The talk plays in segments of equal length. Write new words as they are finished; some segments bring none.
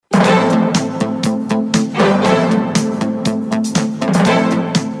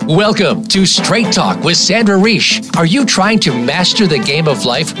Welcome to Straight Talk with Sandra Reish. Are you trying to master the game of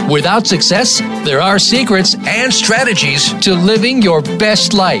life without success? There are secrets and strategies to living your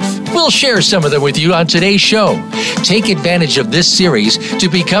best life. We'll share some of them with you on today's show. Take advantage of this series to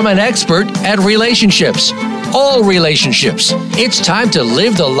become an expert at relationships. All relationships. It's time to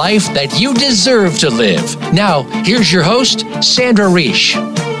live the life that you deserve to live. Now, here's your host, Sandra Reish.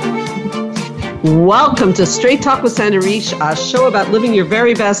 Welcome to Straight Talk with Sandra Reish, a show about living your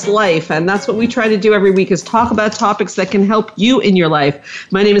very best life. And that's what we try to do every week, is talk about topics that can help you in your life.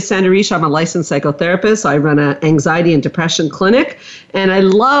 My name is Sandra Reish. I'm a licensed psychotherapist. I run an anxiety and depression clinic. And I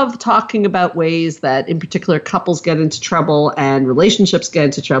love talking about ways that, in particular, couples get into trouble and relationships get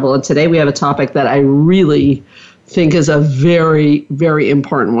into trouble. And today we have a topic that I really think is a very, very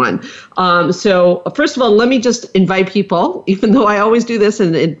important one. So first of all, let me just invite people, even though I always do this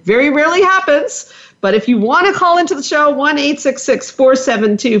and it very rarely happens. But if you want to call into the show,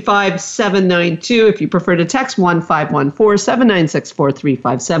 1-866-472-5792. If you prefer to text,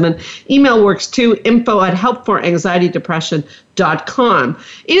 1-514-796-4357. Email works too, info@helpforanxietydepression.com.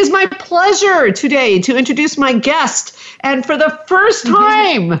 It is my pleasure today to introduce my guest, and for the first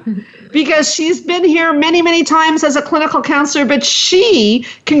time, because she's been here many, many times as a clinical counselor, but she,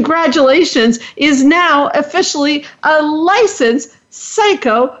 congratulations, is now officially a licensed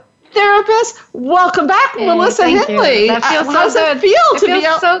psychotherapist. Welcome back, Melissa Hindley. That feels so How's good. it feel to be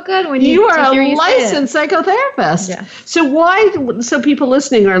so good when you are a licensed psychotherapist? Yeah. So people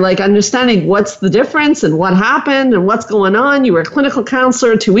listening are like understanding what's the difference and what happened and what's going on. You were a clinical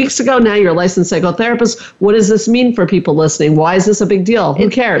counselor 2 weeks ago. Now you're a licensed psychotherapist. What does this mean for people listening? Why is this a big deal? Who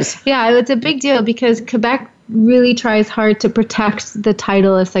cares? Yeah, it's a big deal because Quebec really tries hard to protect the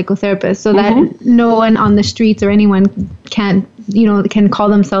title of psychotherapist so that no one on the streets or anyone can call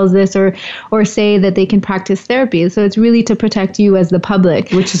themselves this or say that they can practice therapy. So it's really to protect you as the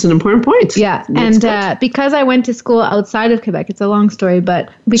public. Which is an important point. Yeah. Because I went to school outside of Quebec, it's a long story, but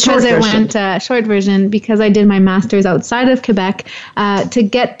because short version, because I did my master's outside of Quebec, to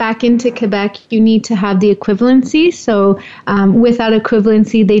get back into Quebec, you need to have the equivalency. So without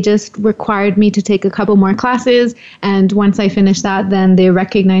equivalency, they just required me to take a couple more classes. And once I finished that, then they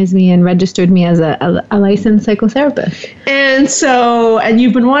recognized me and registered me as a licensed psychotherapist. And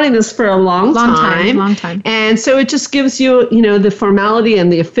you've been wanting this for a long time. And so it just gives you, the formality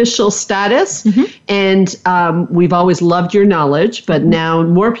and the official status. And we've always loved your knowledge, but now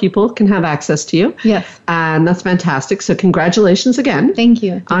more people can have access to you. Yes. And that's fantastic. So congratulations again. Thank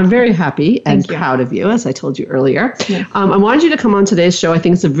you. I'm very happy and proud of you, as I told you earlier. Yeah. I wanted you to come on today's show. I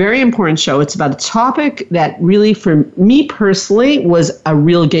think it's a very important show. It's about a topic that really, for me personally, was a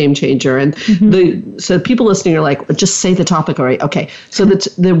real game changer. And so people listening are like, just say the topic, all right? Okay. So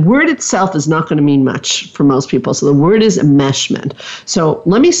the word itself is not going to mean much for most people. So the word is enmeshment. So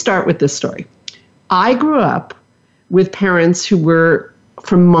let me start with this story. I grew up with parents who were,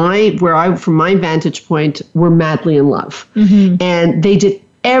 from my vantage point, were madly in love. And they did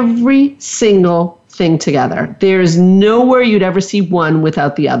every single thing together. There's nowhere you'd ever see one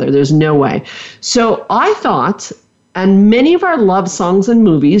without the other. There's no way. So I thought, and many of our love songs and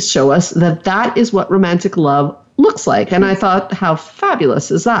movies show us that is what romantic love looks like. And I thought, how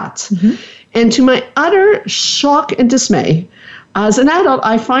fabulous is that? And to my utter shock and dismay, as an adult,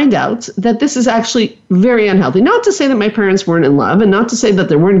 I find out that this is actually very unhealthy. Not to say that my parents weren't in love and not to say that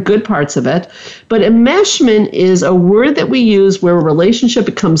there weren't good parts of it, but enmeshment is a word that we use where a relationship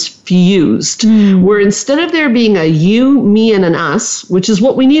becomes fused, where instead of there being a you, me, and an us, which is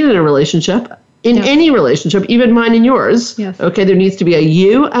what we need in a relationship, any relationship, even mine and yours, okay, there needs to be a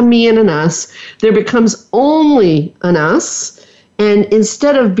you, a me, and an us. There becomes only an us. And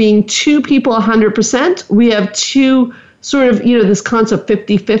instead of being two people 100%, we have two sort of, this concept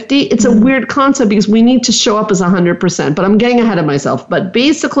 50-50. It's a weird concept because we need to show up as 100%, but I'm getting ahead of myself. But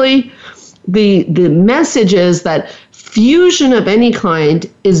basically, the message is that fusion of any kind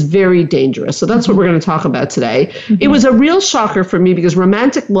is very dangerous. So that's what we're going to talk about today. It was a real shocker for me because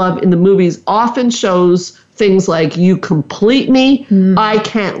romantic love in the movies often shows things like, you complete me, I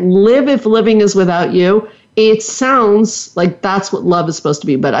can't live if living is without you. It sounds like that's what love is supposed to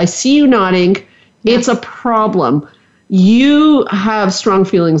be, but I see you nodding. It's a problem. You have strong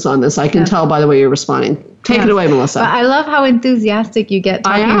feelings on this. I can tell by the way you're responding. Take it away, Melissa. But I love how enthusiastic you get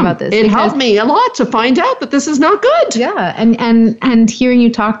talking about this. It helped me a lot to find out that this is not good. Yeah, and hearing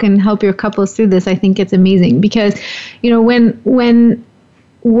you talk and help your couples through this, I think it's amazing because, when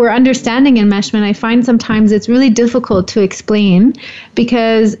we're understanding enmeshment, I find sometimes it's really difficult to explain,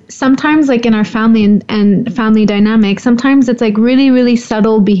 because sometimes like in our family and family dynamics, sometimes it's like really, really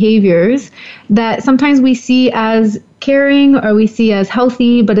subtle behaviors that sometimes we see as caring or we see as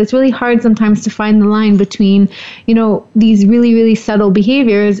healthy, but it's really hard sometimes to find the line between, these really, really subtle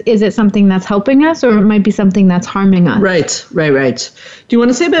behaviors. Is it something that's helping us, or it might be something that's harming us? Right. Do you want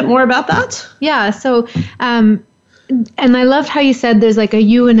to say a bit more about that? Yeah. So, and I loved how you said there's like a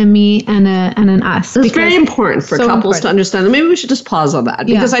you and a me and an us. It's very important for couples to understand. And maybe we should just pause on that,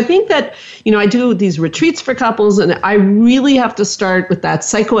 because I think that, I do these retreats for couples, and I really have to start with that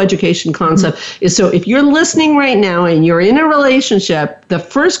psychoeducation concept. Is so if you're listening right now and you're in a relationship, the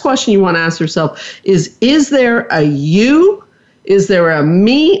first question you want to ask yourself is there a you? Is there a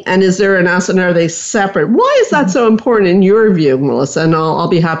me, and is there an us, and are they separate? Why is that so important in your view, Melissa? And I'll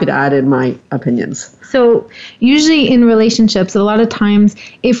be happy to add in my opinions. So usually in relationships, a lot of times,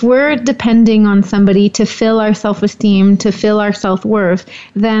 if we're depending on somebody to fill our self-esteem, to fill our self-worth,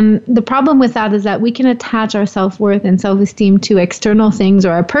 then the problem with that is that we can attach our self-worth and self-esteem to external things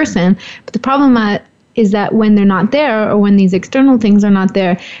or a person. But the problem is that when they're not there, or when these external things are not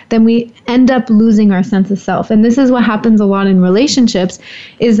there, then we end up losing our sense of self. And this is what happens a lot in relationships,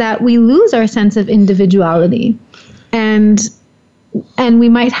 is that we lose our sense of individuality. And we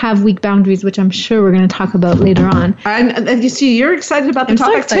might have weak boundaries, which I'm sure we're going to talk about later on. And you see, you're excited about the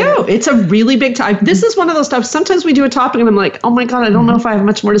topic too. It's a really big topic. This is one of those topics. Sometimes we do a topic and I'm like, oh my God, I don't know if I have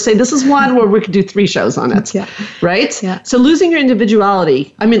much more to say. This is one where we could do 3 shows on it. Yeah. Right? Yeah. So losing your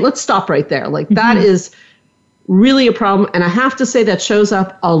individuality, let's stop right there. Like that is really a problem. And I have to say that shows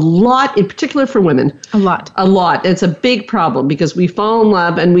up a lot, in particular for women. A lot. It's a big problem, because we fall in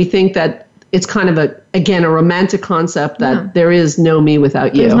love and we think that it's kind of a romantic concept that there is no me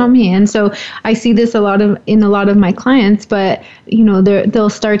without you. There's no me. And so I see this in a lot of my clients, but they'll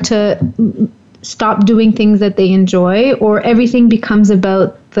start to stop doing things that they enjoy, or everything becomes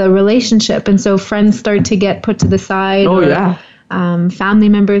about the relationship. And so friends start to get put to the side. Family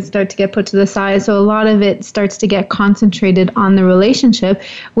members start to get put to the side. So a lot of it starts to get concentrated on the relationship,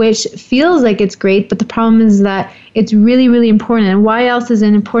 which feels like it's great. But the problem is that it's really, really important. And why else is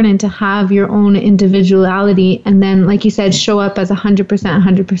it important to have your own individuality and then, like you said, show up as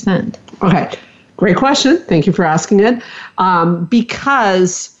 100%? Okay. Great question. Thank you for asking it.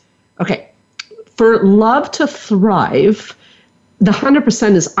 Because, for love to thrive, the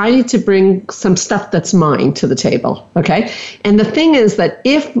 100% is I need to bring some stuff that's mine to the table, okay? And the thing is that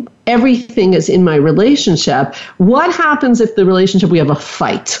if everything is in my relationship, what happens if the relationship, we have a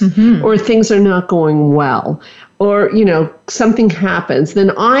fight or things are not going well, or, something happens,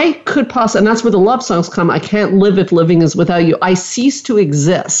 then I could possibly, and that's where the love songs come, I can't live if living is without you. I cease to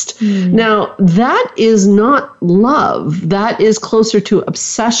exist. Now, that is not love. That is closer to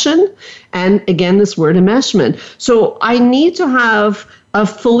obsession. And again, this word enmeshment. So I need to have a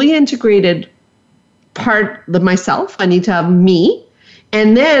fully integrated part of myself. I need to have me.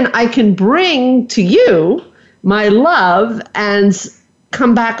 And then I can bring to you my love and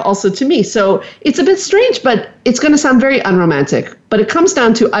come back also to me. So it's a bit strange, but it's going to sound very unromantic. But it comes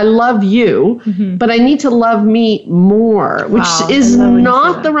down to I love you, but I need to love me more, which is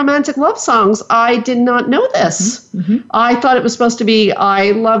not the romantic love songs. I did not know this. I thought it was supposed to be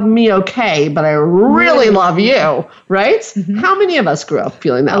I love me okay, but I really love you, right? How many of us grew up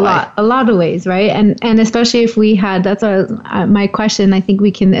feeling that way? A lot of ways, right? And especially if we had, that's my question. I think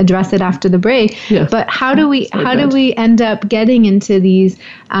we can address it after the break. Yeah. But how do we end up getting into these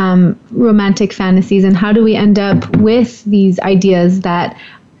romantic fantasies, and how do we end up with these ideas that,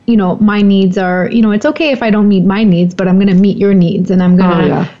 my needs are, it's okay if I don't meet my needs, but I'm going to meet your needs, and I'm going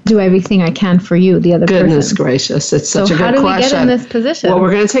to do everything I can for you, the other person. Goodness gracious. It's such a good question. So how do we get in this position? Well,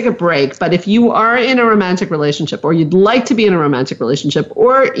 we're going to take a break, but if you are in a romantic relationship, or you'd like to be in a romantic relationship,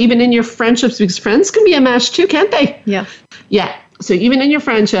 or even in your friendships, because friends can be a match too, can't they? Yeah. Yeah. So even in your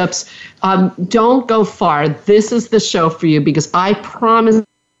friendships, don't go far. This is the show for you, because I promise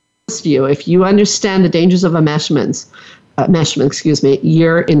you, if you understand the dangers of enmeshment,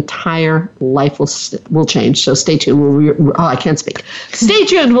 your entire life will change. So stay tuned. I can't speak. Stay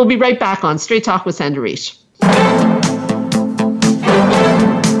tuned. We'll be right back on Straight Talk with Sandra Reish.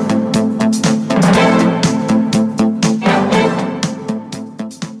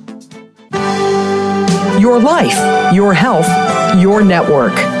 Your life, your health, your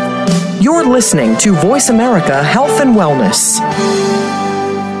network. You're listening to Voice America Health and Wellness.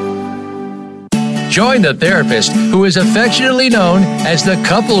 Join the therapist who is affectionately known as the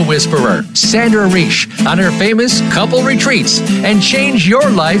Couple Whisperer, Sandra Reish, on her famous couple retreats and change your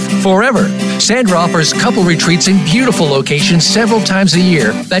life forever. Sandra offers couple retreats in beautiful locations several times a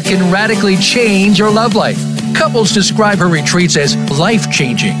year that can radically change your love life. Couples describe her retreats as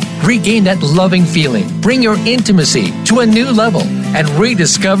life-changing. Regain that loving feeling, bring your intimacy to a new level, and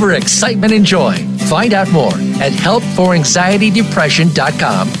rediscover excitement and joy. Find out more at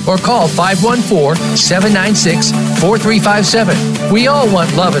helpforanxietydepression.com or call 514-796-4357. We all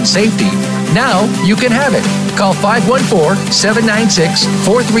want love and safety. Now you can have it. Call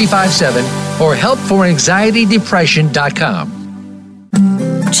 514-796-4357 or helpforanxietydepression.com.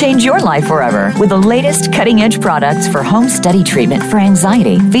 Change your life forever with the latest cutting-edge products for home study treatment for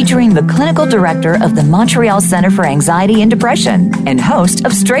anxiety, featuring the clinical director of the Montreal Center for Anxiety and Depression and host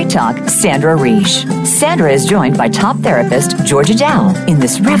of Straight Talk, Sandra Reish. Sandra is joined by top therapist Georgia Dow in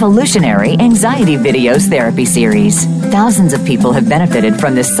this revolutionary anxiety videos therapy series. Thousands of people have benefited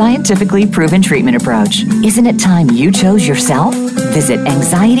from this scientifically proven treatment approach. Isn't it time you chose yourself? Visit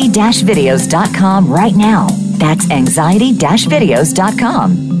anxiety-videos.com right now. That's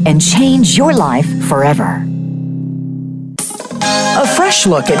anxiety-videos.com and change your life forever. A fresh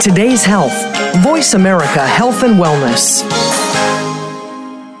look at today's health. Voice America Health and Wellness.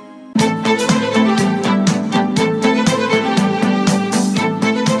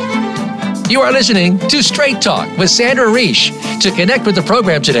 You are listening to Straight Talk with Sandra Reish. To connect with the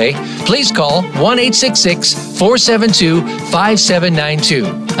program today, please call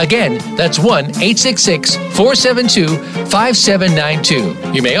 1-866-472-5792. Again, that's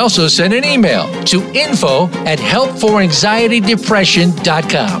 1-866-472-5792. You may also send an email to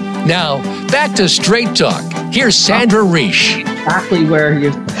info@helpforanxietydepression.com. Now, back to Straight Talk. Here's Sandra Reish. Exactly where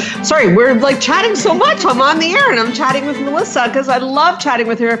you're... Sorry, we're like chatting so much. I'm on the air and I'm chatting with Melissa because I love chatting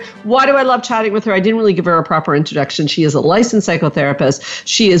with her. Why do I love chatting with her? I didn't really give her a proper introduction. She is a licensed psychotherapist.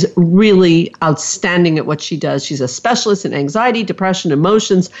 She is really outstanding at what she does. She's a specialist in anxiety, depression,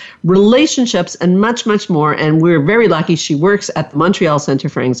 emotions, relationships, and much, much more. And we're very lucky she works at the Montreal Center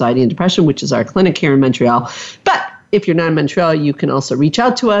for Anxiety and Depression, which is our clinic here in Montreal. But if you're not in Montreal, you can also reach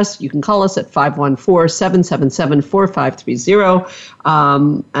out to us. You can call us at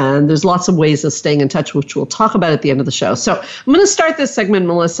 514-777-4530. And there's lots of ways of staying in touch, which we'll talk about at the end of the show. So I'm going to start this segment,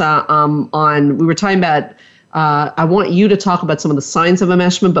 Melissa, we were talking about, I want you to talk about some of the signs of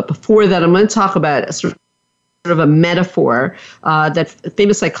enmeshment. But before that, I'm going to talk about sort of a metaphor that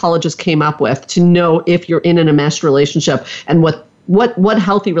famous psychologists came up with to know if you're in an enmeshed relationship and what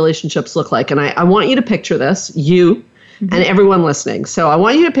healthy relationships look like. And I want you to picture this, you and everyone listening. So I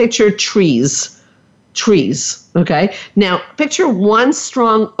want you to picture trees, okay? Now, picture one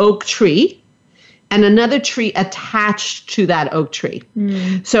strong oak tree and another tree attached to that oak tree.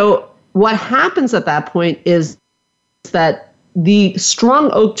 So what happens at that point is that the strong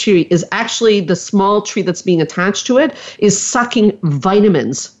oak tree is actually the small tree that's being attached to it is sucking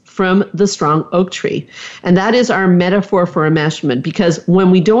vitamins from the strong oak tree. And that is our metaphor for enmeshment, because when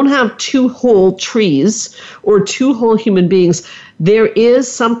we don't have two whole trees or two whole human beings, there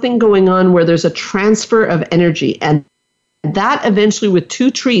is something going on where there's a transfer of energy. And that eventually with two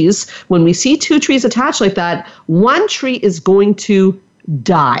trees, when we see two trees attached like that, one tree is going to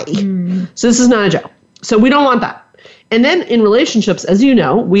die. So this is not a joke. So we don't want that. And then in relationships, as you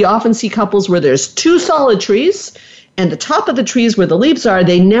know, we often see couples where there's two solid trees and the top of the trees where the leaves are,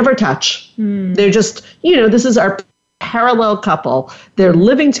 they never touch. They're just, this is our parallel couple. They're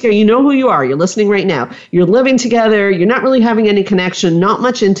living together. You know who you are. You're listening right now. You're living together. You're not really having any connection, not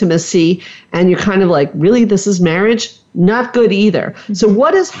much intimacy. And you're kind of like, really, this is marriage? Not good either. So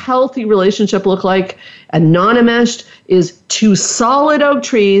what does healthy relationship look like? A non-enmeshed is two solid oak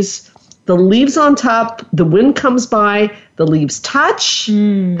trees, the leaves on top, the wind comes by, the leaves touch,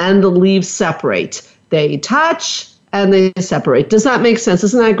 and the leaves separate. They touch and they separate. Does that make sense?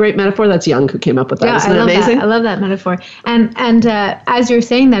 Isn't that a great metaphor? That's Jung who came up with that. Yeah, Isn't that amazing? I love that metaphor. And as you're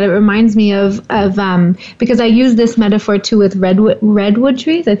saying that, it reminds me of because I use this metaphor too with redwood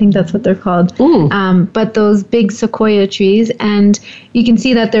trees. I think that's what they're called. But those big sequoia trees, and you can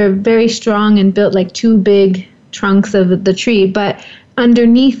see that they're very strong and built like two big trunks of the tree, but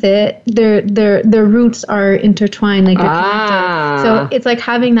underneath it, their roots are intertwined, like they're connected. So it's like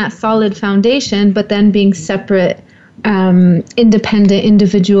having that solid foundation, but then being separate, independent,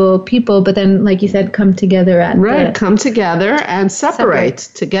 individual people, but then, like you said, come together at come together and separate.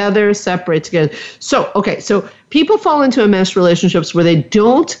 Together, separate together. So, okay, so people fall into enmeshed relationships where they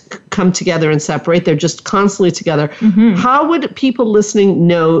don't come together and separate. They're just constantly together. How would people listening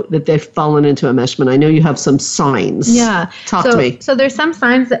know that they've fallen into enmeshment? I know you have some signs. Yeah. Talk to me. So there's some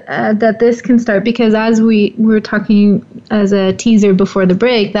signs that this can start, because as we were talking as a teaser before the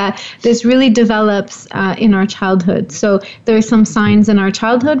break, that this really develops in our childhood. So there's some signs in our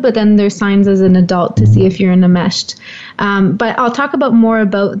childhood, but then there's signs as an adult to see if you're enmeshed. But I'll talk about more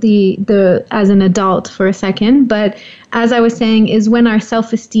about the as an adult for a second. But as I was saying, is when our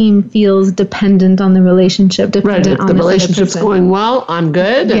self-esteem feels dependent on the relationship. Right. If the relationship's going well, I'm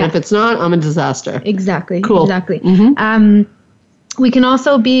good. And if it's not, I'm a disaster. Exactly. Cool. Exactly. We can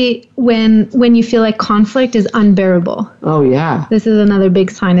also be when you feel like conflict is unbearable. Oh, yeah. This is another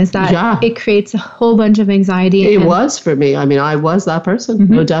big sign, is that it creates a whole bunch of anxiety. It was for me. I mean, I was that person,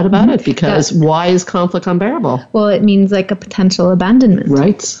 no doubt about it, because why is conflict unbearable? Well, it means like a potential abandonment.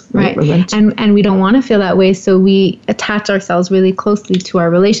 Right. And we don't want to feel that way, so we attach ourselves really closely to our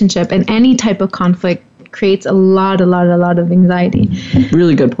relationship, and any type of conflict creates a lot of anxiety.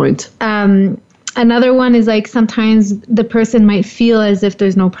 Really good point. Another one is like sometimes the person might feel as if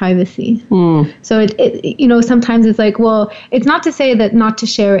there's no privacy. So it sometimes it's like, well, it's not to say that not to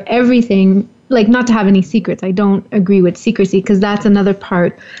share everything, like not to have any secrets. I don't agree with secrecy, because that's another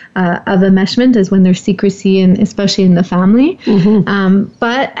part of enmeshment, is when there's secrecy, and especially in the family.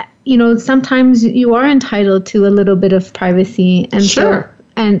 But sometimes you are entitled to a little bit of privacy, and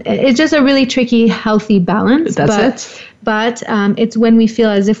and it's just a really tricky, healthy balance. But it's when we feel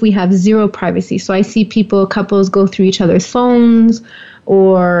as if we have zero privacy. So I see couples go through each other's phones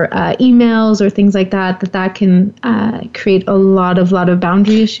or emails or things like that can create a lot of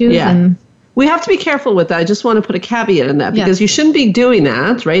boundary issues. Yeah. And we have to be careful with that. I just want to put a caveat in that, because you shouldn't be doing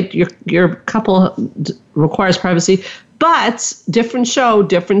that, right? Your couple requires privacy. But different show,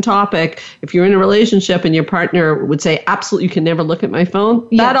 different topic. If you're in a relationship and your partner would say, absolutely, you can never look at my phone,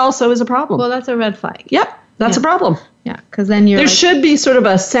 that also is a problem. Well, that's a red flag. Yep, that's a problem. Yeah, because then there should be sort of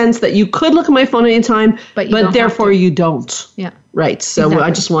a sense that you could look at my phone anytime, but therefore you don't. Yeah. Right. So exactly.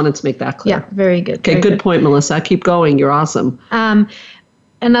 I just wanted to make that clear. Yeah, very good. Okay, good point, Melissa. Keep going. You're awesome.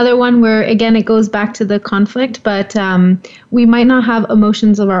 Another one where, again, it goes back to the conflict, but we might not have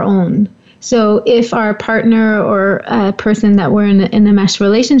emotions of our own. So if our partner or a person that we're in a mesh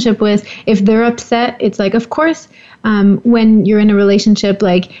relationship with, if they're upset, it's like, of course, when you're in a relationship,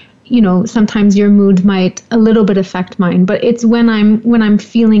 like, sometimes your mood might a little bit affect mine, but it's when I'm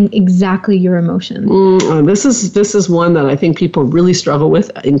feeling exactly your emotion. This is one that I think people really struggle with,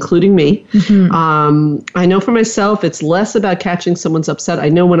 including me. I know for myself, it's less about catching someone's upset. I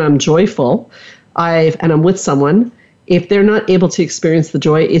know when I'm joyful, and I'm with someone, if they're not able to experience the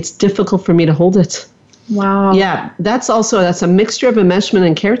joy, it's difficult for me to hold it. Wow. Yeah, that's a mixture of enmeshment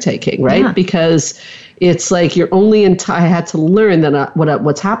and caretaking, right? Yeah. Because it's like you're only I had to learn that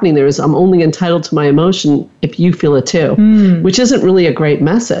what's happening there is I'm only entitled to my emotion if you feel it too, which isn't really a great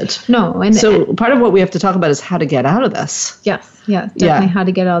message. No. So part of what we have to talk about is how to get out of this. Yes. Yeah, definitely how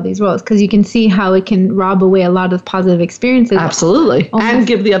to get out of these roles, because you can see how it can rob away a lot of positive experiences. Absolutely. And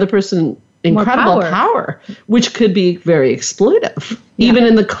give the other person incredible power, which could be very exploitive, even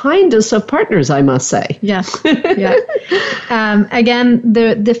in the kindest of partners, I must say. Yes. Yeah. Again,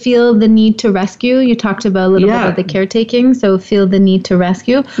 feel the need to rescue. You talked about a little bit about the caretaking, so feel the need to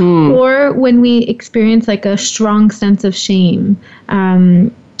rescue. Or when we experience like a strong sense of shame.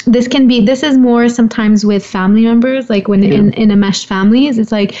 This is more sometimes with family members, like when in enmeshed families,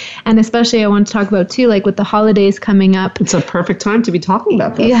 it's like, and especially I want to talk about too, like with the holidays coming up. It's a perfect time to be talking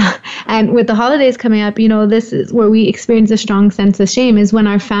about this. Yeah. And with the holidays coming up, this is where we experience a strong sense of shame, is when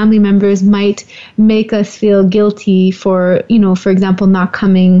our family members might make us feel guilty for, for example, not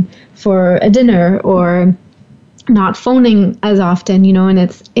coming for a dinner or not phoning as often, and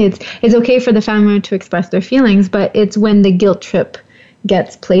it's okay for the family member to express their feelings, but it's when the guilt trip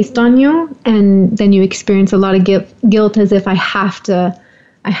gets placed on you, and then you experience a lot of guilt as if I have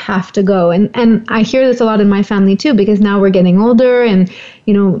to go. And I hear this a lot in my family too, because now we're getting older, and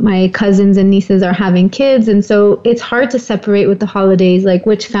my cousins and nieces are having kids, and so it's hard to separate with the holidays, like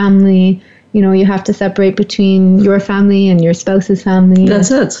which family, you have to separate between your family and your spouse's family.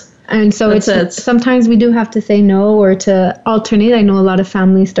 That's it. And so sometimes we do have to say no, or to alternate. I know a lot of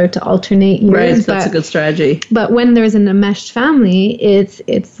families start to alternate years. Right, that's a good strategy. But when there's an enmeshed family,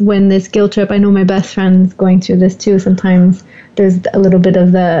 it's when this guilt trip, I know my best friend's going through this too sometimes, there's a little bit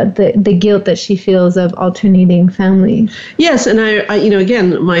of the guilt that she feels of alternating families. Yes, and I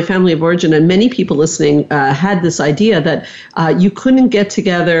again, my family of origin and many people listening had this idea that you couldn't get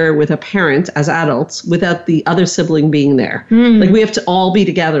together with a parent as adults without the other sibling being there. Like we have to all be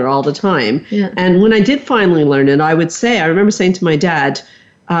together all the time. Yeah. And when I did finally learn it, I remember saying to my dad,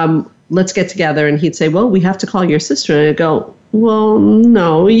 let's get together. And he'd say, well, we have to call your sister. And I'd go, well,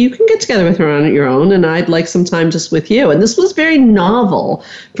 no, you can get together with her on your own, and I'd like some time just with you. And this was very novel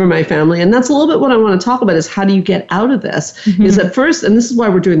for my family. And that's a little bit what I want to talk about is how do you get out of this? Is that first, and this is why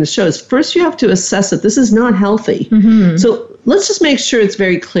we're doing the show, is first you have to assess that this is not healthy. So let's just make sure it's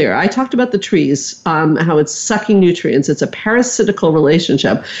very clear. I talked about the trees, how it's sucking nutrients. It's a parasitical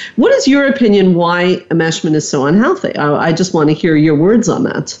relationship. What is your opinion why enmeshment is so unhealthy? I just want to hear your words on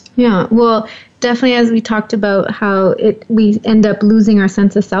that. Yeah, well, definitely, as we talked about how we end up losing our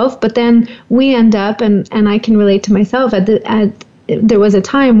sense of self, but then we end up, and I can relate to myself, there was a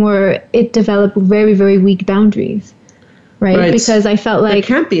time where it developed very, very weak boundaries, right? Because I felt like there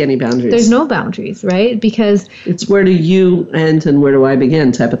can't be any boundaries. There's no boundaries, right? Because it's where do you end and where do I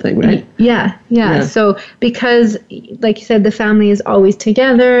begin type of thing, right? Yeah. So because, like you said, the family is always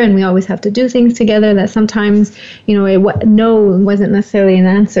together and we always have to do things together, that sometimes, no wasn't necessarily an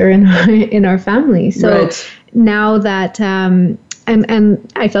answer in our family. So now that,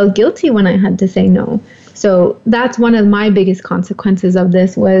 and I felt guilty when I had to say no. So that's one of my biggest consequences of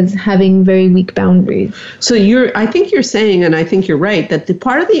this was having very weak boundaries. So I think you're saying, and I think you're right, that the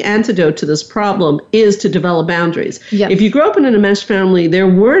part of the antidote to this problem is to develop boundaries. Yes. If you grew up in an enmeshed family, there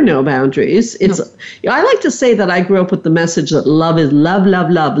were no boundaries. I like to say that I grew up with the message that love is love, love,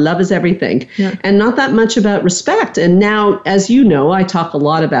 love. Love is everything. Yeah. And not that much about respect. And now, as you know, I talk a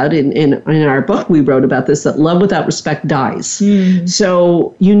lot about in our book, we wrote about this, that love without respect dies.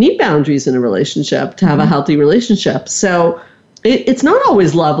 So you need boundaries in a relationship to have a healthy relationship. So it's not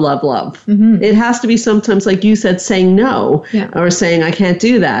always love, love, love. It has to be sometimes, like you said, saying no or saying I can't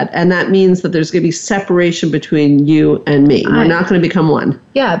do that. And that means that there's going to be separation between you and me. We're not going to become one.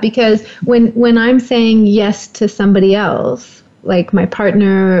 Yeah, because when I'm saying yes to somebody else, like my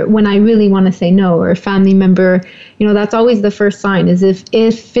partner, when I really want to say no, or a family member, that's always the first sign is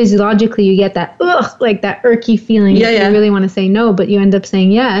if physiologically you get that, like that irky feeling that you really want to say no, but you end up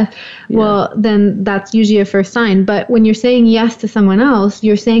saying yes, well, then that's usually a first sign. But when you're saying yes to someone else,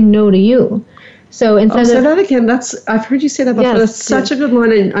 you're saying no to you. So instead say that again. I've heard you say that before. That's such a good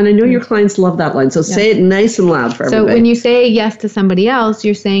line, and I know your clients love that line. So say it nice and loud for everybody. So when you say yes to somebody else,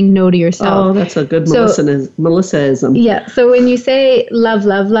 you're saying no to yourself. Oh, that's a good Melissa-ism. Yeah. So when you say love,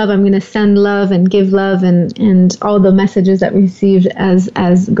 love, love, I'm going to send love and give love and all the messages that we received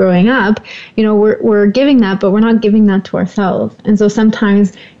as growing up, we're giving that, but we're not giving that to ourselves. And so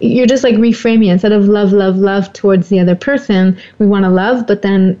sometimes you're just like reframing it. Instead of love, love, love towards the other person, we want to love, but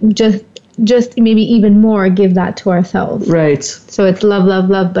then just maybe even more give that to ourselves. Right. So it's love, love,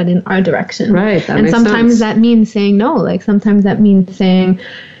 love, but in our direction. Right. And sometimes that means saying no. Like sometimes that means saying,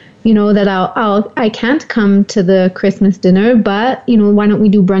 that I can't come to the Christmas dinner, but why don't we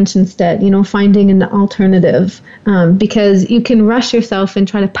do brunch instead? Finding an alternative, because you can rush yourself and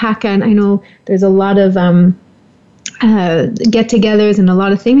try to pack in. I know there's a lot of get-togethers and a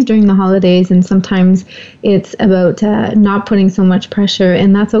lot of things during the holidays, and sometimes it's about not putting so much pressure,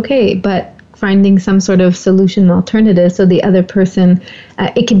 and that's okay, but finding some sort of solution alternative so the other person,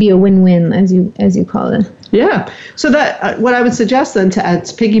 it can be a win-win, as you call it. Yeah. So that what I would suggest then to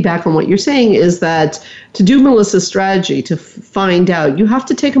piggyback on what you're saying is that to do Melissa's strategy, to find out, you have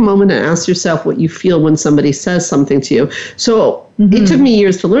to take a moment and ask yourself what you feel when somebody says something to you. So it took me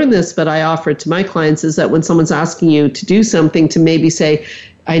years to learn this, but I offer it to my clients is that when someone's asking you to do something, to maybe say,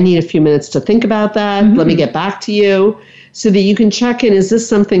 I need a few minutes to think about that. Let me get back to you. So that you can check in, is this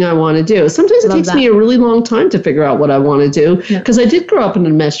something I want to do? Sometimes it takes me a really long time to figure out what I want to do because I did grow up in a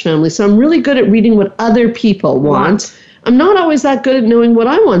enmeshed family. So I'm really good at reading what other people want. I'm not always that good at knowing what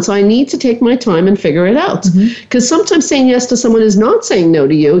I want. So I need to take my time and figure it out. Because sometimes saying yes to someone is not saying no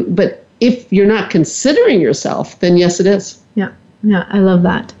to you. But if you're not considering yourself, then yes, it is. Yeah. Yeah. I love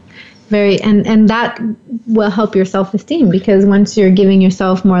that. And that will help your self-esteem because once you're giving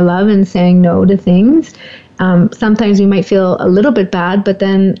yourself more love and saying no to things, sometimes we might feel a little bit bad, but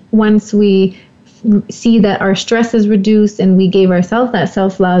then once we see that our stress is reduced and we gave ourselves that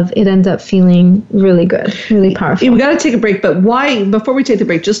self-love, it ends up feeling really good, really powerful. We got to take a break, but why, before we take the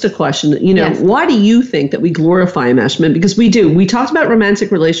break, just a question, why do you think that we glorify enmeshment? Because we do. We talked about romantic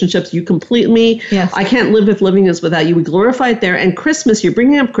relationships. You complete I can't live if living is without you. We glorify it there. And Christmas, you're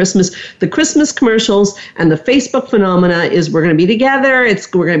bringing up Christmas, the Christmas commercials and the Facebook phenomena is we're going to be together.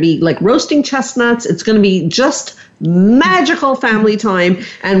 We're going to be like roasting chestnuts. It's going to be just magical family time,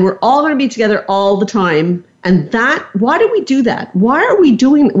 and we're all going to be together all the time. And why do we do that? Why are we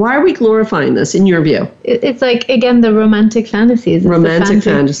glorifying this, in your view? It's like, again, the romantic fantasies. Romantic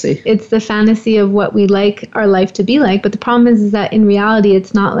fantasy. It's the fantasy of what we like our life to be like. But the problem is that in reality,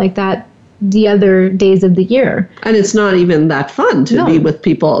 it's not like that the other days of the year. And it's not even that fun to be with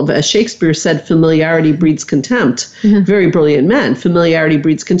people. As Shakespeare said, familiarity breeds contempt. Mm-hmm. Very brilliant man. Familiarity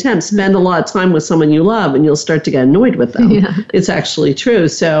breeds contempt. Spend a lot of time with someone you love and you'll start to get annoyed with them. Yeah. It's actually true.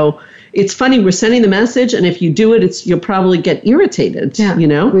 So it's funny, we're sending the message, and if you do it, you'll probably get irritated. Yeah,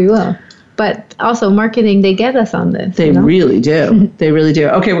 we will. But also marketing, they get us on this. They really do. They really do.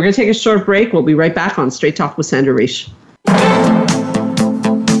 Okay, we're going to take a short break. We'll be right back on Straight Talk with Sandra Reish.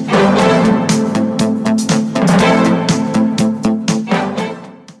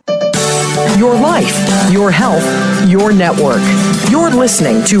 Your life, your health, your network. You're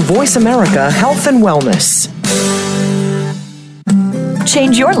listening to Voice America Health and Wellness.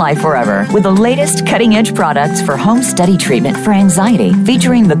 Change your life forever with the latest cutting-edge products for home study treatment for anxiety,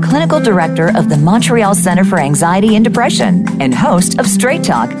 featuring the clinical director of the Montreal Center for Anxiety and Depression and host of Straight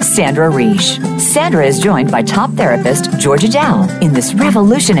Talk, Sandra Reish. Sandra is joined by top therapist Georgia Dow in this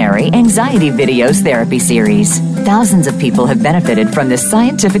revolutionary anxiety videos therapy series. Thousands of people have benefited from this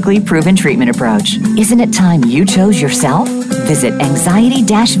scientifically proven treatment approach. Isn't it time you chose yourself? Visit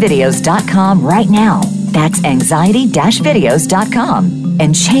anxiety-videos.com right now. That's anxiety-videos.com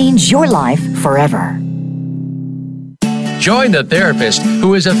and change your life forever. Join the therapist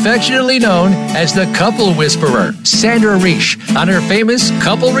who is affectionately known as the Couple Whisperer, Sandra Reish, on her famous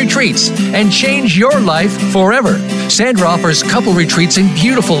couple retreats and change your life forever. Sandra offers couple retreats in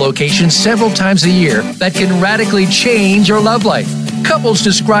beautiful locations several times a year that can radically change your love life. Couples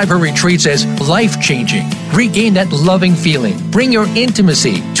describe her retreats as life-changing. Regain that loving feeling, bring your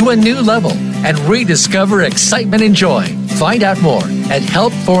intimacy to a new level, and rediscover excitement and joy. Find out more at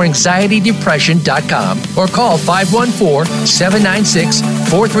helpforanxietydepression.com or call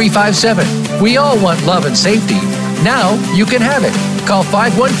 514-796-4357. We all want love and safety. Now you can have it. Call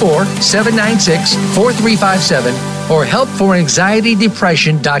 514-796-4357 or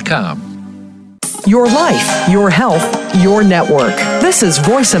helpforanxietydepression.com. Your life, your health, your network. This is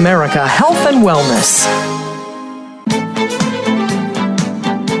Voice America Health and Wellness.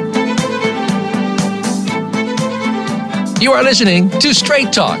 You are listening to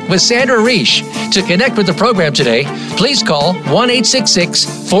Straight Talk with Sandra Reish. To connect with the program today, please call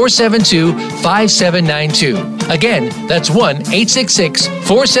 1-866-472-5792. Again, that's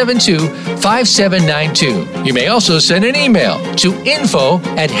 1-866-472-5792. You may also send an email to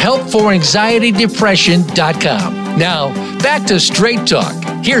info@helpforanxietydepression.com. Now, back to Straight Talk.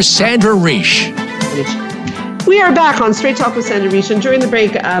 Here's Sandra Reish. We are back on Straight Talk with Sandra Reish, and during the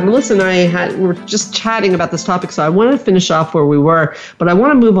break, Melissa and I were just chatting about this topic, so I wanted to finish off where we were, but I want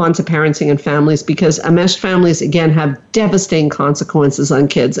to move on to parenting and families, because enmeshed families, again, have devastating consequences on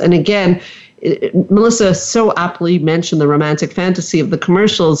kids. And again, Melissa so aptly mentioned the romantic fantasy of the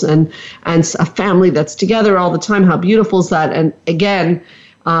commercials and a family that's together all the time. How beautiful is that? And again,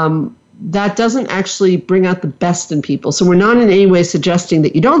 that doesn't actually bring out the best in people. So we're not in any way suggesting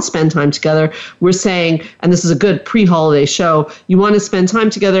that you don't spend time together. We're saying, and this is a good pre-holiday show, you want to spend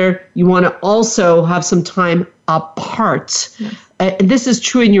time together. You want to also have some time apart. Yes. This is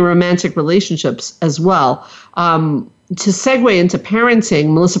true in your romantic relationships as well. To segue into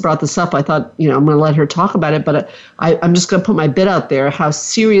parenting, Melissa brought this up. I thought, I'm going to let her talk about it, but I'm just going to put my bit out there, how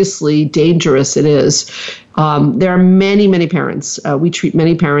seriously dangerous it is. There are many, many parents. We treat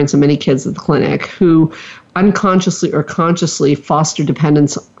many parents and many kids at the clinic who unconsciously or consciously foster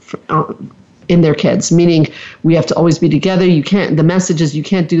dependence in their kids, meaning we have to always be together. The message is you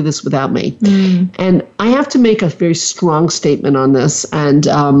can't do this without me. And I have to make a very strong statement on this, and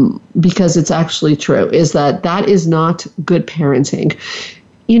because it's actually true, is that is not good parenting.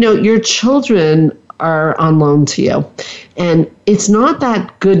 Your children are on loan to you. And it's not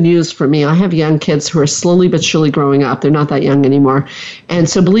that good news for me. I have young kids who are slowly but surely growing up. They're not that young anymore. And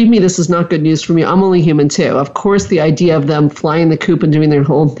so believe me, this is not good news for me. I'm only human too. Of course, the idea of them flying the coop and doing their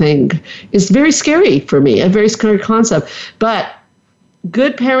whole thing is very scary for me, a very scary concept. But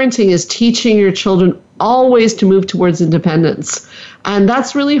good parenting is teaching your children always to move towards independence. And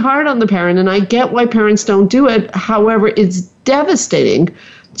that's really hard on the parent. And I get why parents don't do it. However, it's devastating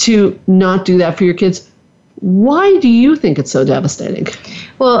to not do that for your kids. Why do you think it's so devastating?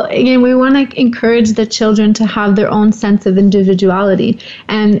 Well, again, we want to encourage the children to have their own sense of individuality.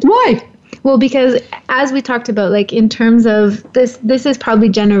 And why? Well, because as we talked about, like in terms of this is probably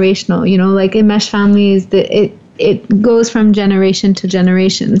generational, like enmeshed families, it goes from generation to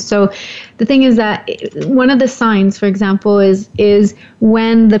generation. So the thing is that one of the signs, for example, is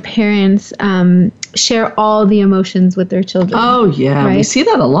when the parents share all the emotions with their children. Oh, yeah. Right? We see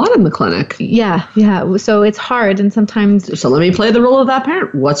that a lot in the clinic. Yeah. So it's hard, and sometimes... So let me play the role of that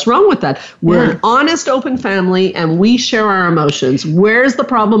parent. What's wrong with that? We're an honest, open family, and we share our emotions. Where's the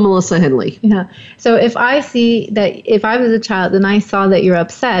problem, Melissa Hindley? Yeah. So if I see that, if I was a child and I saw that you're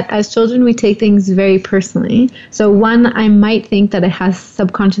upset, as children, we take things very personally. So one, I might think that it has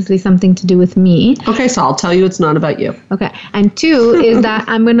subconsciously something to do with me. Okay, so I'll tell you it's not about you. Okay. And two is that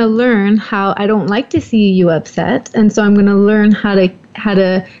I'm going to learn how I don't like to see you upset, and so I'm going to learn how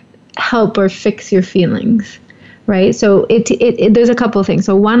to help or fix your feelings, right? So it there's a couple of things.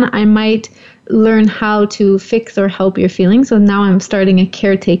 So one, I might learn how to fix or help your feelings. So now I'm starting a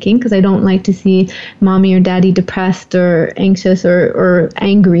caretaking because I don't like to see mommy or daddy depressed or anxious or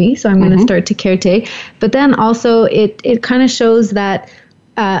angry. So I'm going to start to caretake. But then also it kind of shows that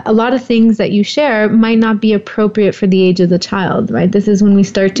a lot of things that you share might not be appropriate for the age of the child, right? This is when we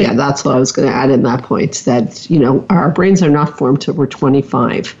start to... Yeah, that's what I was going to add in that point, that, our brains are not formed till we're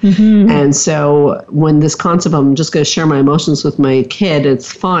 25. And so when this concept of I'm just going to share my emotions with my kid,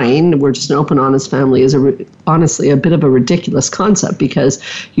 it's fine. We're just an open, honest family is honestly a bit of a ridiculous concept because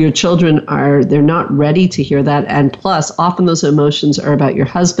your children they're not ready to hear that. And plus, often those emotions are about your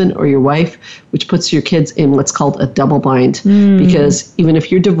husband or your wife, which puts your kids in what's called a double bind. Because even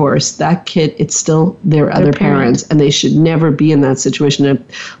if you're divorced, that kid, it's still their other parents, and they should never be in that situation. And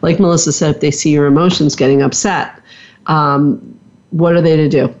like Melissa said, if they see your emotions getting upset, what are they to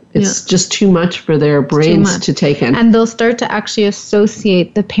do? It's just too much for their brains to take in. And they'll start to actually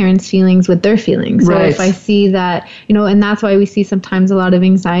associate the parents' feelings with their feelings. So if I see that, and that's why we see sometimes a lot of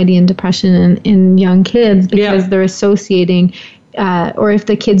anxiety and depression in young kids, because they're associating or if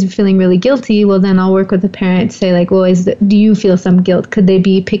the kid's feeling really guilty, well, then I'll work with the parent to say, like, well, do you feel some guilt? Could they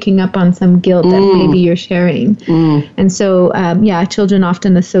be picking up on some guilt that maybe you're sharing? And so, children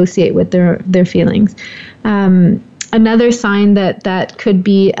often associate with their feelings. Another sign that could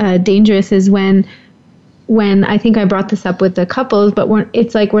be dangerous is when I think I brought this up with the couples, but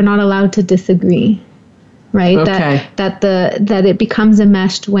it's like we're not allowed to disagree. Right. Okay. That it becomes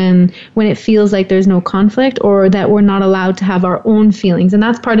enmeshed when it feels like there's no conflict, or that we're not allowed to have our own feelings. And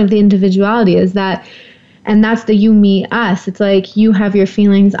that's part of the individuality, and that's the you, me, us. It's like you have your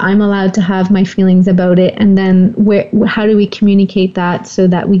feelings, I'm allowed to have my feelings about it. And then how do we communicate that so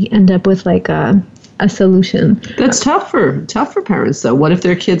that we end up with like a solution? That's tough for parents, though. What if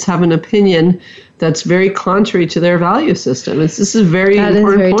their kids have an opinion that's very contrary to their value system? This is a very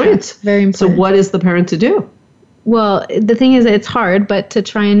important point. Very important. So what is the parent to do? Well, the thing is, it's hard, but to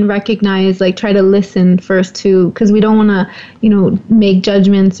try and recognize, try to listen first because we don't want to, make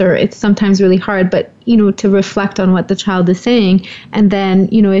judgments, or it's sometimes really hard, but, to reflect on what the child is saying. And then,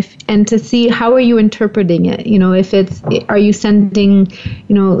 and to see how are you interpreting it? Are you sending,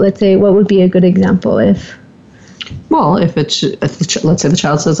 let's say, what would be a good example Well, if let's say the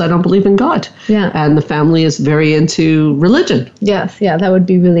child says, I don't believe in God. Yeah. And the family is very into religion. Yes. Yeah. That would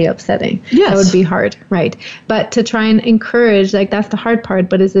be really upsetting. Yes. That would be hard. Right. But to try and encourage, that's the hard part,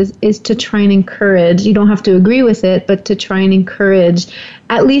 but is to try and encourage, you don't have to agree with it, but to try and encourage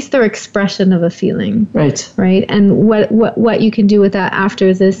at least their expression of a feeling. Right. Right. And what you can do with that after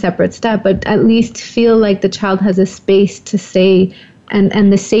is a separate step, but at least feel like the child has a space to say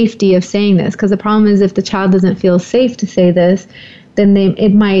and the safety of saying this. Because the problem is, if the child doesn't feel safe to say this, then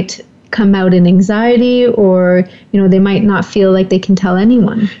it might come out in anxiety, or they might not feel like they can tell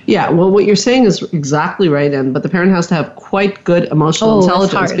anyone. Yeah, well, what you're saying is exactly right, but the parent has to have quite good emotional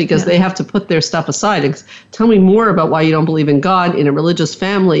intelligence, because they have to put their stuff aside. And tell me more about why you don't believe in God in a religious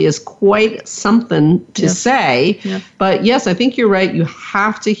family is quite something to say. Yeah. But yes, I think you're right. You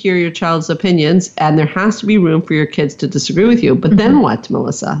have to hear your child's opinions, and there has to be room for your kids to disagree with you. But then what,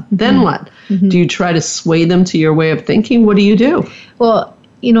 Melissa? Then what? Do you try to sway them to your way of thinking? What do you do? Well,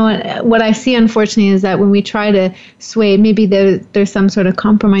 what I see, unfortunately, is that when we try to sway, maybe there's some sort of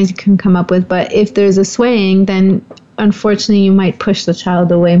compromise you can come up with. But if there's a swaying, then unfortunately you might push the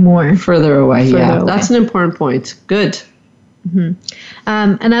child away more. Further away. That's an important point. Good.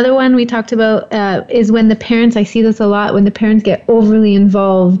 Another one we talked about is when the parents, I see this a lot, when the parents get overly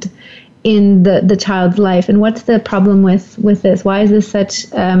involved in the child's life. And what's the problem with this? Why is this such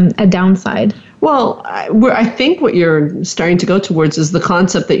a downside? Well, I think what you're starting to go towards is the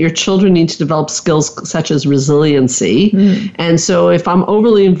concept that your children need to develop skills such as resiliency. And so if I'm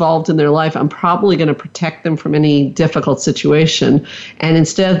overly involved in their life, I'm probably going to protect them from any difficult situation. And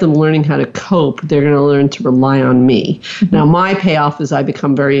instead of them learning how to cope, they're going to learn to rely on me. Now, my payoff is I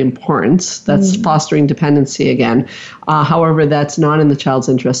become very important. That's fostering dependency again. However, that's not in the child's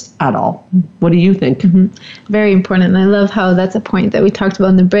interest at all. What do you think? Very important. And I love how that's a point that we talked about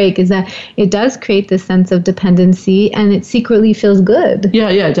in the break, is that it does create this sense of dependency, and it secretly feels good. Yeah,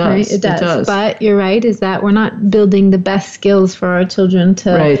 it does. Right? It does. But you're right, is that we're not building the best skills for our children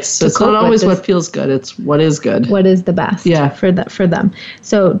to Right. So it's not always what feels good. It's what is good. What is the best for them.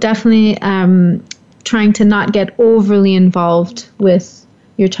 So definitely trying to not get overly involved with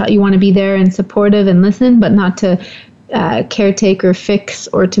your child. You want to be there and supportive and listen, but not to caretake or fix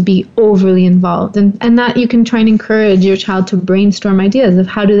or to be overly involved. And that you can try and encourage your child to brainstorm ideas of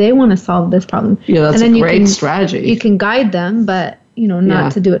how do they want to solve this problem. Yeah, that's a great strategy. You can guide them, but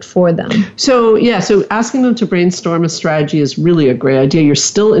not to do it for them. So asking them to brainstorm a strategy is really a great idea. You're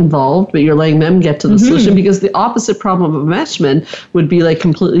still involved, but you're letting them get to the solution, because the opposite problem of enmeshment would be like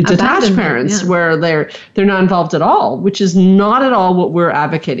completely detached parents where they're not involved at all, which is not at all what we're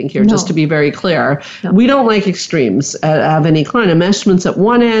advocating here, just to be very clear. No. We don't like extremes of any kind. Enmeshment's at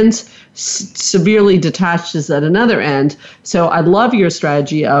one end, severely detached is at another end. So I love your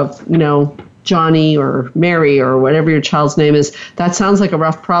strategy of, Johnny or Mary or whatever your child's name is, that sounds like a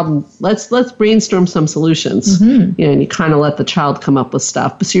rough problem. Let's brainstorm some solutions. And you kind of let the child come up with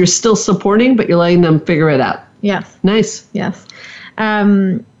stuff. So you're still supporting, but you're letting them figure it out. Yes. Nice. Yes.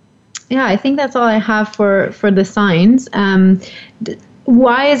 I think that's all I have for the signs.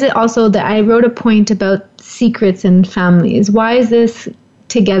 Why is it also that I wrote a point about secrets in families? Why is this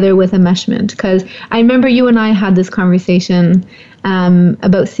together with enmeshment? Because I remember you and I had this conversation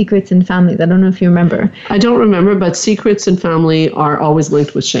about secrets in families. I don't know if you remember. I don't remember, but secrets in family are always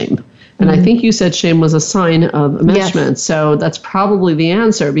linked with shame. And I think you said shame was a sign of enmeshment. Yes. So that's probably the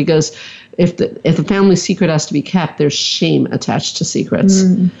answer, because if the family secret has to be kept, there's shame attached to secrets.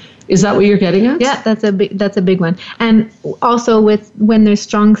 Is that what you're getting at? Yeah, that's a big one. And also when there's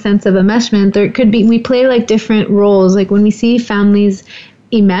strong sense of enmeshment, there could be, we play like different roles. Like when we see families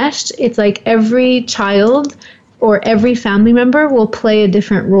enmeshed, it's like every child or every family member will play a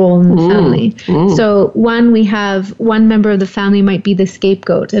different role in the family. So we have one member of the family might be the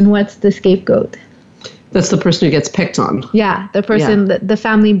scapegoat. And what's the scapegoat? That's the person who gets picked on. Yeah, the person that the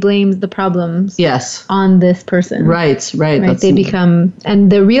family blames the problems on this person. Right. They become, and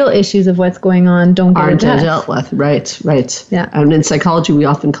the real issues of what's going on aren't dealt with. Right. Yeah. And in psychology, we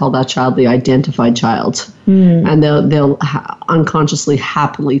often call that child the identified child. And they'll unconsciously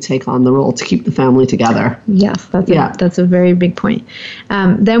happily take on the role to keep the family together. Yes, that's a very big point.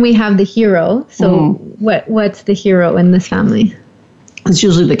 Then we have the hero. So what's the hero in this family? It's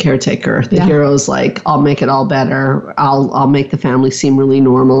usually the caretaker. The hero is like, I'll make it all better. I'll make the family seem really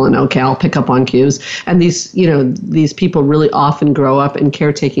normal, and okay, I'll pick up on cues. And these people really often grow up in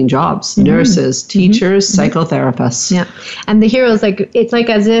caretaking jobs: nurses, teachers, psychotherapists. Yeah, and the hero is like, it's like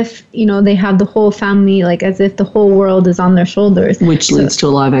as if they have the whole family, like as if the whole world is on their shoulders, which leads to a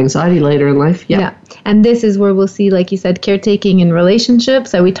lot of anxiety later in life. Yeah, and this is where we'll see, like you said, caretaking in relationships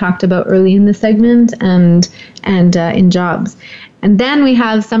that we talked about early in the segment, and in jobs. And then we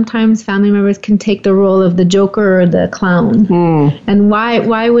have sometimes family members can take the role of the joker or the clown. And why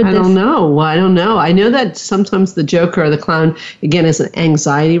would this? I don't know. I know that sometimes the joker or the clown, again, is an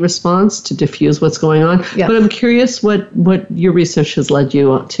anxiety response to diffuse what's going on. Yes. But I'm curious what your research has led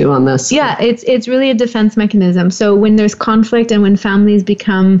you to on this. Yeah, it's really a defense mechanism. So when there's conflict and when families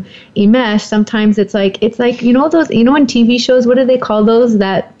become enmeshed, sometimes it's like those, in TV shows, what do they call those,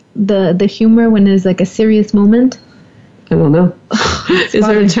 that the humor when there's like a serious moment? I don't know. Is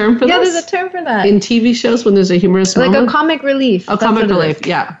there a term for that? Yeah, there's a term for that. In TV shows when there's a humorous moment? Like a comic relief. Comic relief,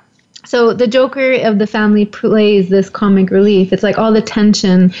 yeah. So the joker of the family plays this comic relief. It's like all the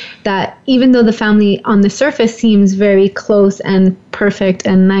tension that, even though the family on the surface seems very close and perfect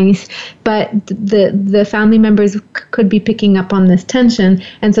and nice, but the family members could be picking up on this tension.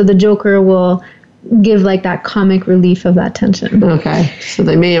 And so the joker will give like that comic relief of that tension. Okay. So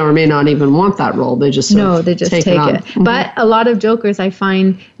they may or may not even want that role. They just take it. Mm-hmm. But a lot of jokers, I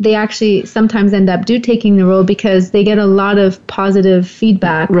find, they actually sometimes end up taking the role because they get a lot of positive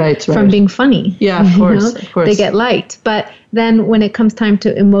feedback from being funny. Yeah, of course. They get liked. But then when it comes time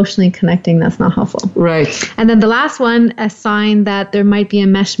to emotionally connecting, that's not helpful. Right. And then the last one, a sign that there might be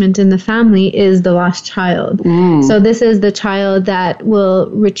enmeshment in the family, is the lost child. So this is the child that will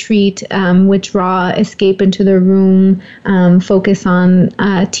retreat, withdraw, escape into their room, focus on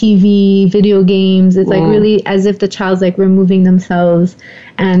TV, video games. It's like really as if the child's like removing themselves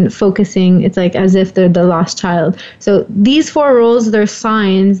and focusing. It's like as if they're the lost child. So these 4 roles, they're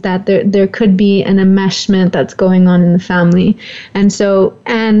signs that there could be an enmeshment that's going on in the family.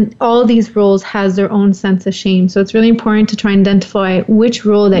 And all these roles has their own sense of shame. So it's really important to try and identify which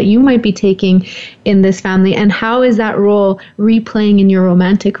role that you might be taking in this family and how is that role replaying in your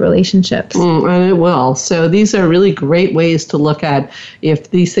romantic relationships. And it will. So these are really great ways to look at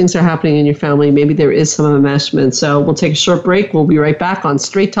if these things are happening in your family, maybe there is some enmeshment. So we'll take a short break. We'll be right back on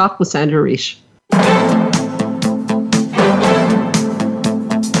Straight Talk with Sandra Reish.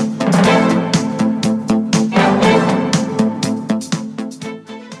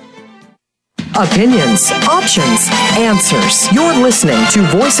 Opinions, options, answers. You're listening to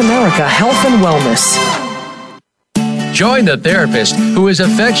Voice America Health and Wellness. Join the therapist who is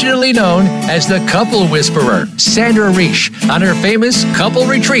affectionately known as the Couple Whisperer, Sandra Reish, on her famous couple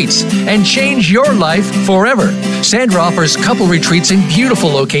retreats and change your life forever. Sandra offers couple retreats in beautiful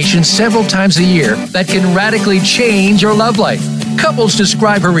locations several times a year that can radically change your love life. Couples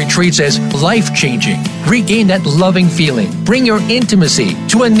describe her retreats as life-changing. Regain that loving feeling, bring your intimacy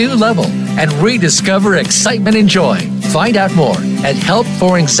to a new level, and rediscover excitement and joy. Find out more at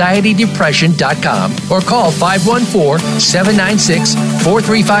helpforanxietydepression.com or call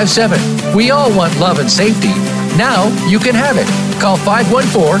 514-796-4357. We all want love and safety. Now you can have it. Call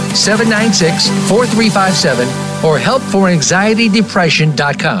 514-796-4357 or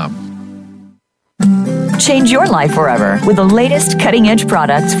helpforanxietydepression.com. Change your life forever with the latest cutting-edge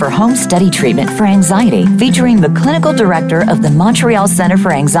products for home study treatment for anxiety, featuring the clinical director of the Montreal Center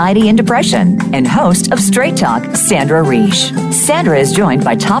for Anxiety and Depression and host of Straight Talk, Sandra Reish. Sandra is joined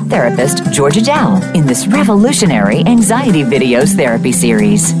by top therapist Georgia Dow in this revolutionary anxiety videos therapy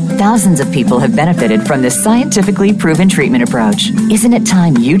series. Thousands of people have benefited from this scientifically proven treatment approach. Isn't it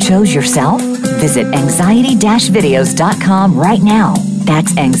time you chose yourself? Visit anxiety-videos.com right now.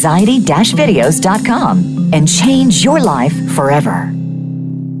 That's anxiety-videos.com and change your life forever.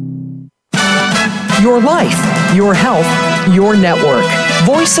 Your life, your health, your network.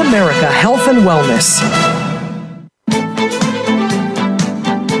 Voice America Health and Wellness.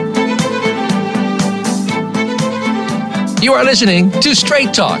 You are listening to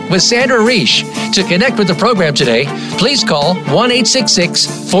Straight Talk with Sandra Reish. To connect with the program today, please call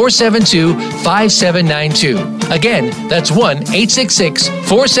 1-866-472-5792. Again, that's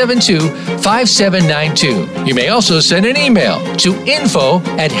 1-866-472-5792. You may also send an email to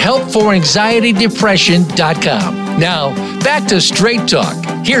info@helpforanxietydepression.com. Now, back to Straight Talk.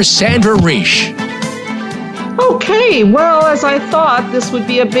 Here's Sandra Reish. Okay, well, as I thought, this would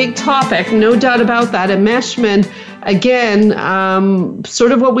be a big topic. No doubt about that. Enmeshment. Again,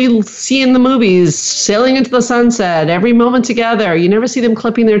 sort of what we see in the movies, sailing into the sunset, every moment together. You never see them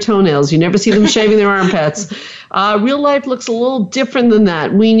clipping their toenails. You never see them shaving their armpits. Real life looks a little different than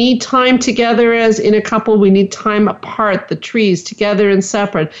that. We need time together as in a couple. We need time apart, the trees together and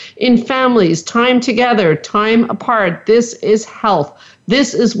separate. In families, time together, time apart. This is health.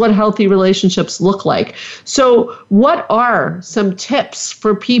 This is what healthy relationships look like. So what are some tips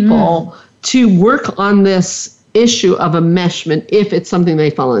for people to work on this issue of enmeshment if it's something they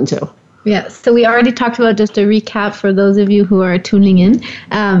fall into? Yeah, so we already talked about, just a recap for those of you who are tuning in.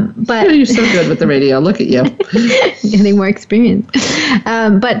 But you're so good with the radio. Look at you. Getting more experience.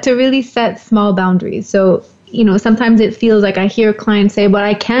 But to really set small boundaries. So, you know, sometimes it feels like I hear clients say, but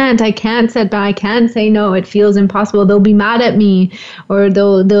I can't set, but I can't say no. It feels impossible. They'll be mad at me, or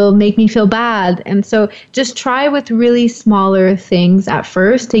they'll make me feel bad. And so just try with really smaller things at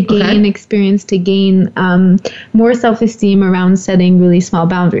first to gain experience, to gain more self-esteem around setting really small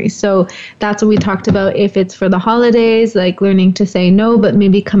boundaries. So that's what we talked about. If it's for the holidays, like learning to say no, but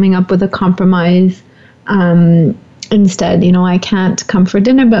maybe coming up with a compromise. Instead, you know, I can't come for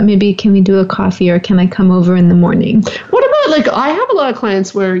dinner, but maybe can we do a coffee, or can I come over in the morning? What about, like, I have a lot of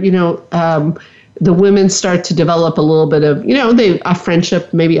clients where, you know, the women start to develop a little bit of, you know, a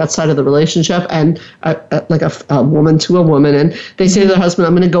friendship maybe outside of the relationship, and like a woman to a woman. And they say to their husband,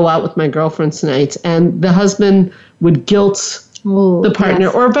 I'm going to go out with my girlfriend tonight. And the husband would guilt the partner,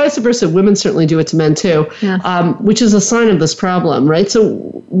 or vice versa. Women certainly do it to men too, which is a sign of this problem, right? So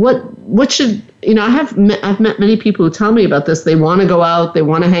what should I've met many people who tell me about this. They want to go out, they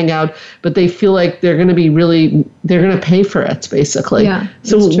want to hang out, but they feel like they're going to pay for it, basically. Yeah.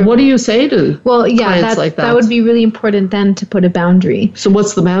 So what do you say to clients like that? That would be really important then to put a boundary. So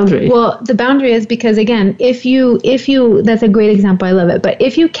what's the boundary? Well, the boundary is because, again, if you, that's a great example. I love it. But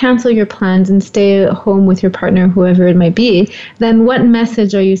if you cancel your plans and stay at home with your partner, whoever it might be, then what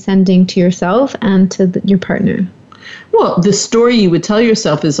message are you sending to yourself and to your partner? Well, the story you would tell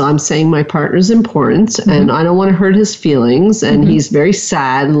yourself is, I'm saying my partner's important and I don't want to hurt his feelings and he's very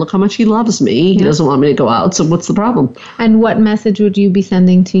sad and look how much he loves me. He doesn't want me to go out. So what's the problem? And what message would you be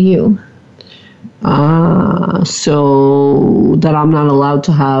sending to you? So that I'm not allowed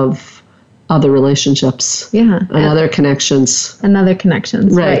to have other relationships. Yeah. And other connections.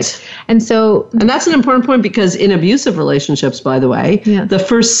 Right. And that's an important point, because in abusive relationships, by the way, the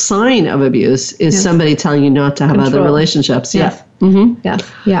first sign of abuse is somebody telling you not to have other relationships. Yes. Yes.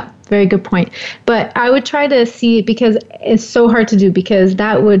 Yeah. Very good point. But I would try to see, because it's so hard to do, because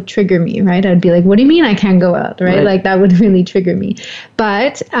that would trigger me, right? I'd be like, what do you mean I can't go out, right? Like that would really trigger me.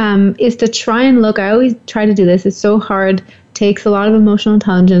 But is to try and look, I always try to do this. It's so hard, takes a lot of emotional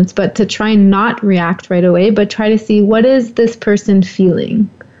intelligence, but to try and not react right away, but try to see, what is this person feeling?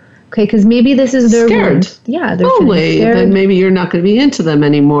 Okay, because maybe this is their scared. Yeah, they're scared. Then maybe you're not going to be into them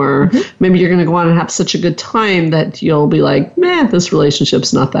anymore. Maybe you're going to go on and have such a good time that you'll be like, this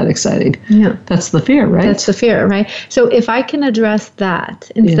relationship's not that exciting. Yeah. That's the fear, right? That's the fear, right? So if I can address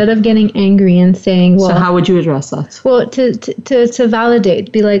that, instead of getting angry and saying, well... So how would you address that? Well, to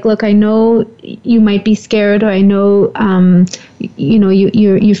validate, be like, look, I know you might be scared, or I know,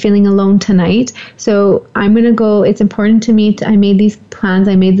 you're feeling alone tonight. So I'm going to go, it's important to me, I made these plans,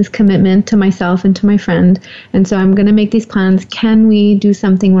 I made this commitment to myself and to my friend, and so I'm going to make these plans. Can we do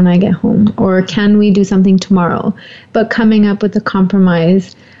something when I get home, or can we do something tomorrow? But coming up with a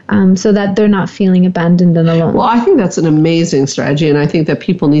compromise so that they're not feeling abandoned and alone. Well, I think that's an amazing strategy, and I think that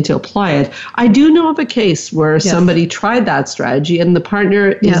people need to apply it. I do know of a case where somebody tried that strategy, and the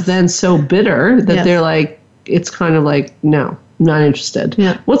partner is then so bitter that they're like, it's kind of like, no, not interested.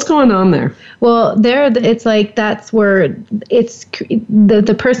 Yeah. What's going on there? Well, it's like, that's where it's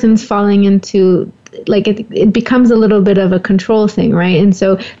the person's falling into, like, it becomes a little bit of a control thing, right? And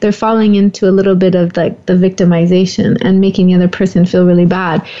so they're falling into a little bit of like the victimization and making the other person feel really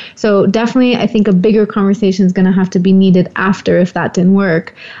bad. So definitely, I think a bigger conversation is going to have to be needed after, if that didn't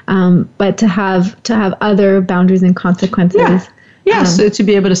work. But to have other boundaries and consequences. Yeah. Yeah, so to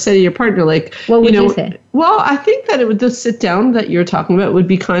be able to say to your partner, like, what would you say? Well, I think that the sit down that you're talking about would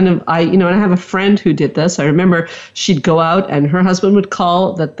be kind of, and I have a friend who did this. I remember she'd go out and her husband would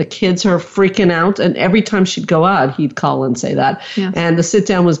call that the kids are freaking out. And every time she'd go out, he'd call and say that. Yeah. And the sit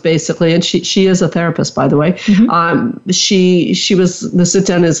down was basically, and she is a therapist, by the way. The sit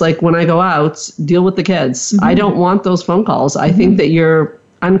down is like, when I go out, deal with the kids. I don't want those phone calls. I think that you're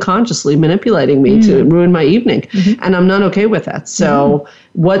unconsciously manipulating me to ruin my evening. And I'm not okay with that. So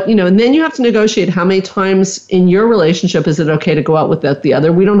and then you have to negotiate how many times in your relationship is it okay to go out without the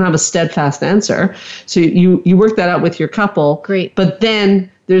other. We don't have a steadfast answer. So you work that out with your couple. Great. But then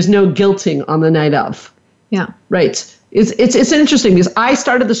there's no guilting on the night of. Yeah. Right. It's interesting, because I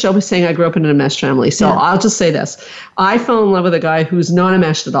started the show by saying I grew up in a mesh family. So I'll just say this. I fell in love with a guy who's not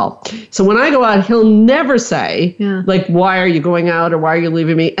enmeshed at all. So when I go out, he'll never say, like, why are you going out, or why are you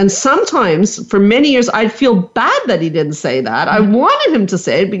leaving me? And sometimes, for many years, I'd feel bad that he didn't say that. I wanted him to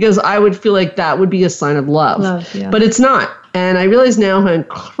say it, because I would feel like that would be a sign of love. But it's not. And I realize now how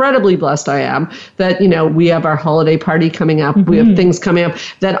incredibly blessed I am that, we have our holiday party coming up. We have things coming up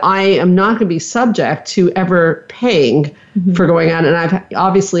that I am not going to be subject to ever paying for going out. And I've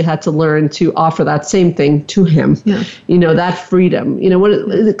obviously had to learn to offer that same thing to him. Yeah. That freedom. What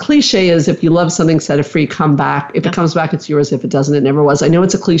the cliche is, if you love something, set it free, come back. If it comes back, it's yours. If it doesn't, it never was. I know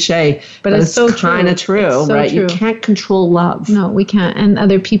it's a cliche, but it's so kind of true, so right? True. You can't control love. No, we can't. And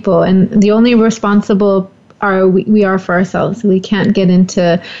other people. And the only responsible we are for ourselves. We can't get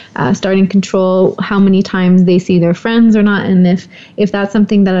into starting control how many times they see their friends or not. And if that's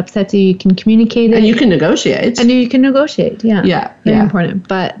something that upsets you, you can communicate it. And you can negotiate. Yeah. Very important.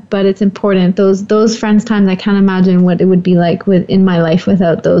 But it's important. Those friends times, I can't imagine what it would be like in my life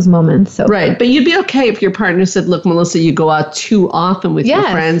without those moments. So right. But you'd be okay if your partner said, look, Melissa, you go out too often with your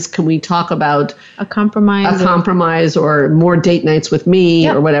friends. Can we talk about a compromise? Or more date nights with me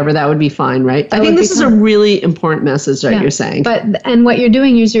or whatever? That would be fine, right? I think this is a really really important message that you're saying. And what you're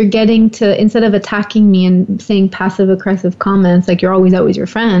doing is you're getting to, instead of attacking me and saying passive-aggressive comments, like you're always your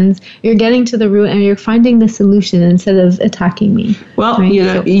friends, you're getting to the root and you're finding the solution instead of attacking me. Well,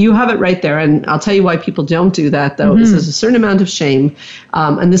 right? You have it right there. And I'll tell you why people don't do that, though, is there's a certain amount of shame.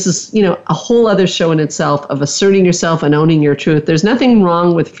 And this is, a whole other show in itself of asserting yourself and owning your truth. There's nothing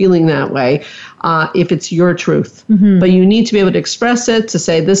wrong with feeling that way if it's your truth. But you need to be able to express it, to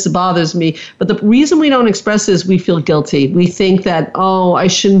say, this bothers me. But the reason we don't express it is we feel guilty. We think that, I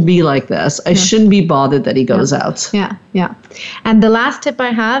shouldn't be like this. I shouldn't be bothered that he goes out. Yeah. And the last tip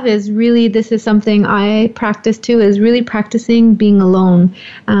I have is really, this is something I practice too, is really practicing being alone.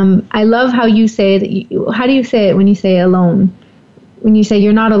 I love how you say it. How do you say it when you say alone? When you say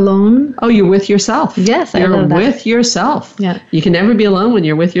you're not alone? Oh, you're with yourself. Yes, I love that. You're with yourself. Yeah. You can never be alone when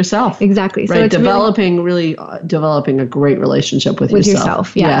you're with yourself. Exactly. So right. It's developing a great relationship with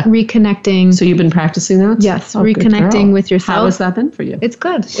yourself. Yeah. Reconnecting. So you've been practicing that? Yes. Reconnecting with yourself. How has that been for you? It's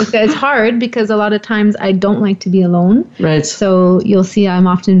good. It's hard because a lot of times I don't like to be alone. Right. So you'll see I'm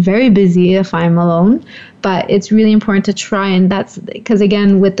often very busy if I'm alone. But it's really important to try, and that's because,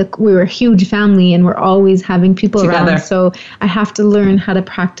 again, we're a huge family and we're always having people together. Around. So I have to learn how to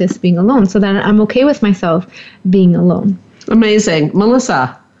practice being alone so that I'm okay with myself being alone. Amazing.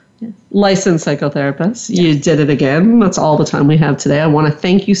 Melissa, licensed psychotherapist. Yes. You did it again. That's all the time we have today. I want to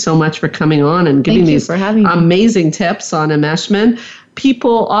thank you so much for coming on and giving these amazing tips on enmeshment.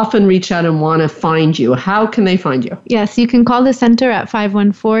 People often reach out and want to find you. How can they find you? Yes, you can call the center at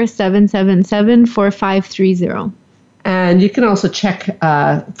 514-777-4530. And you can also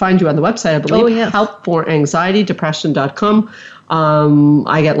find you on the website, I believe, helpforanxietydepression.com.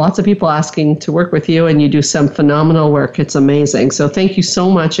 I get lots of people asking to work with you, and you do some phenomenal work. It's amazing. So thank you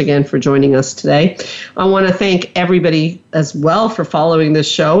so much again for joining us today. I want to thank everybody as well for following this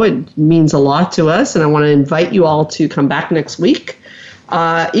show. It means a lot to us, and I want to invite you all to come back next week.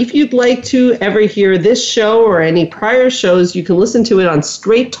 If you'd like to ever hear this show or any prior shows, you can listen to it on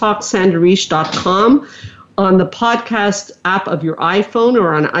straighttalksandarish.com, on the podcast app of your iPhone,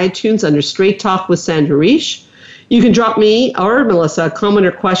 or on iTunes under Straight Talk with Sandra Riche. You can drop me or Melissa a comment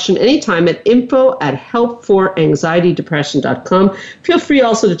or question anytime at info@helpforanxietydepression.com. Feel free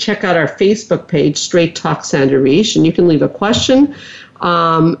also to check out our Facebook page, Straight Talk Sandra Riche, and you can leave a question.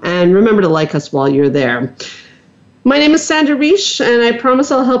 And remember to like us while you're there. My name is Sandra Riche, and I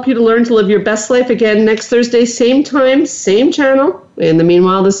promise I'll help you to learn to live your best life again next Thursday, same time, same channel. In the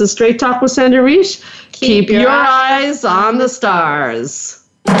meanwhile, this is Straight Talk with Sandra Riche. Keep your eyes on the stars.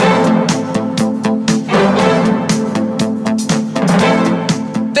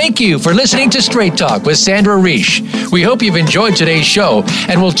 Thank you for listening to Straight Talk with Sandra Riche. We hope you've enjoyed today's show,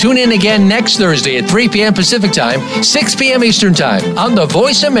 and we'll tune in again next Thursday at 3 p.m. Pacific Time, 6 p.m. Eastern Time on the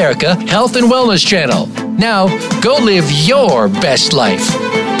Voice America Health and Wellness Channel. Now, go live your best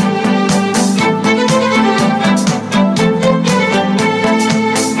life.